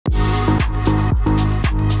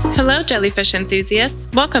Hello jellyfish enthusiasts,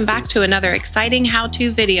 welcome back to another exciting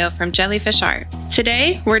how-to video from Jellyfishart.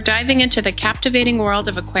 Today, we're diving into the captivating world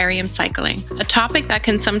of aquarium cycling, a topic that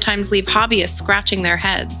can sometimes leave hobbyists scratching their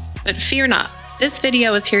heads. But fear not, this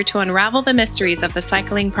video is here to unravel the mysteries of the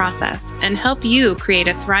cycling process and help you create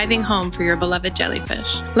a thriving home for your beloved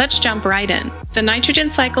jellyfish. Let's jump right in. The nitrogen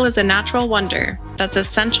cycle is a natural wonder that's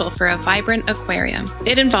essential for a vibrant aquarium.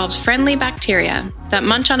 It involves friendly bacteria that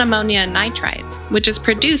munch on ammonia and nitrite, which is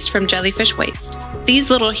produced from jellyfish waste. These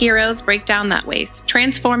little heroes break down that waste,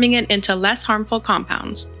 transforming it into less harmful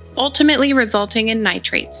compounds, ultimately resulting in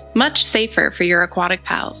nitrates, much safer for your aquatic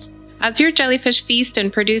pals. As your jellyfish feast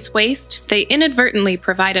and produce waste, they inadvertently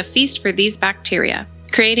provide a feast for these bacteria,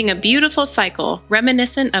 creating a beautiful cycle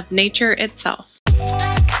reminiscent of nature itself.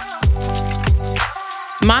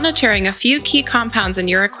 Monitoring a few key compounds in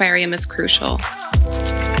your aquarium is crucial.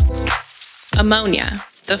 Ammonia,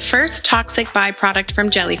 the first toxic byproduct from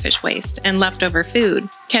jellyfish waste and leftover food,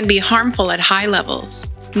 can be harmful at high levels.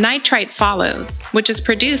 Nitrite follows, which is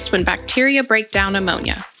produced when bacteria break down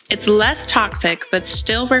ammonia. It's less toxic, but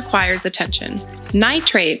still requires attention.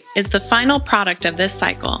 Nitrate is the final product of this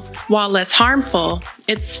cycle. While less harmful,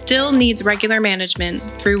 it still needs regular management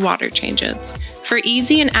through water changes. For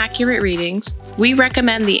easy and accurate readings, we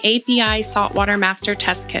recommend the API Saltwater Master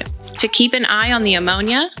Test Kit to keep an eye on the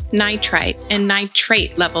ammonia, nitrite, and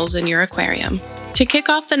nitrate levels in your aquarium. To kick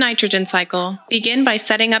off the nitrogen cycle, begin by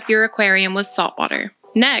setting up your aquarium with salt water.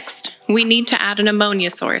 Next, we need to add an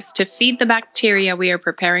ammonia source to feed the bacteria we are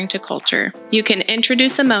preparing to culture. You can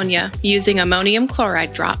introduce ammonia using ammonium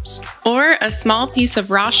chloride drops or a small piece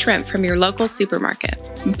of raw shrimp from your local supermarket.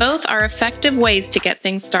 Both are effective ways to get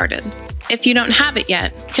things started. If you don't have it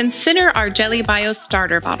yet, consider our JellyBio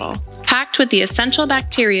starter bottle, packed with the essential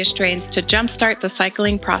bacteria strains to jumpstart the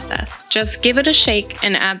cycling process. Just give it a shake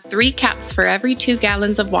and add 3 caps for every 2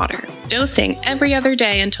 gallons of water, dosing every other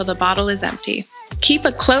day until the bottle is empty. Keep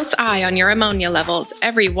a close eye on your ammonia levels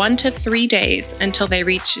every 1 to 3 days until they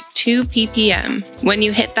reach 2 ppm. When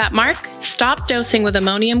you hit that mark, stop dosing with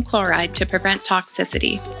ammonium chloride to prevent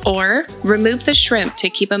toxicity, or remove the shrimp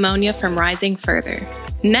to keep ammonia from rising further.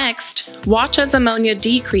 Next, watch as ammonia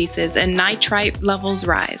decreases and nitrite levels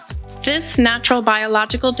rise. This natural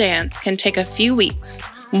biological dance can take a few weeks.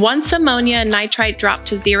 Once ammonia and nitrite drop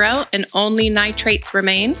to 0 and only nitrates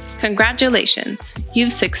remain, congratulations,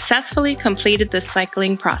 you've successfully completed the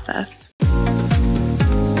cycling process.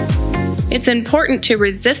 It's important to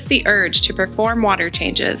resist the urge to perform water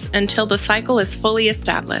changes until the cycle is fully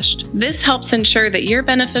established. This helps ensure that your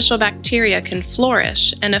beneficial bacteria can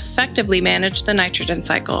flourish and effectively manage the nitrogen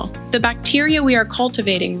cycle. The bacteria we are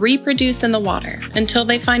cultivating reproduce in the water until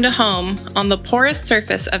they find a home on the porous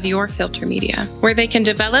surface of your filter media, where they can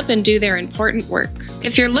develop and do their important work.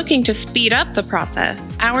 If you're looking to speed up the process,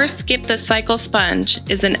 our Skip the Cycle sponge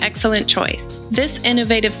is an excellent choice. This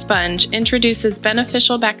innovative sponge introduces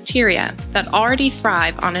beneficial bacteria that already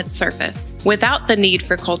thrive on its surface, without the need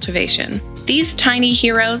for cultivation. These tiny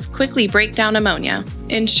heroes quickly break down ammonia,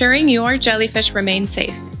 ensuring your jellyfish remain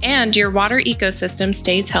safe and your water ecosystem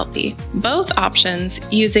stays healthy. Both options,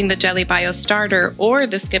 using the JellyBio starter or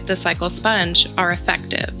the Skip the Cycle sponge, are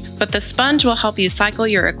effective, but the sponge will help you cycle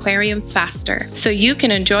your aquarium faster, so you can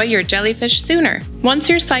enjoy your jellyfish sooner. Once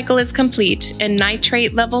your cycle is complete and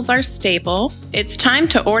nitrate levels are stable, it's time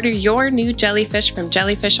to order your new jellyfish from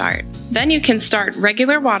Jellyfishart. Then you can start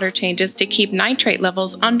regular water changes to keep nitrate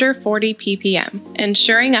levels under 40 ppm,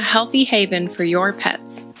 ensuring a healthy haven for your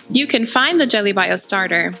pets. You can find the JellyBio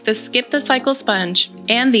starter, the Skip the Cycle sponge,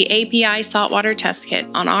 and the API saltwater test kit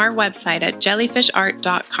on our website at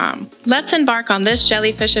jellyfishart.com. Let's embark on this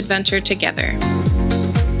jellyfish adventure together.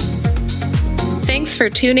 Thanks for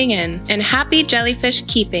tuning in, and happy jellyfish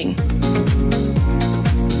keeping!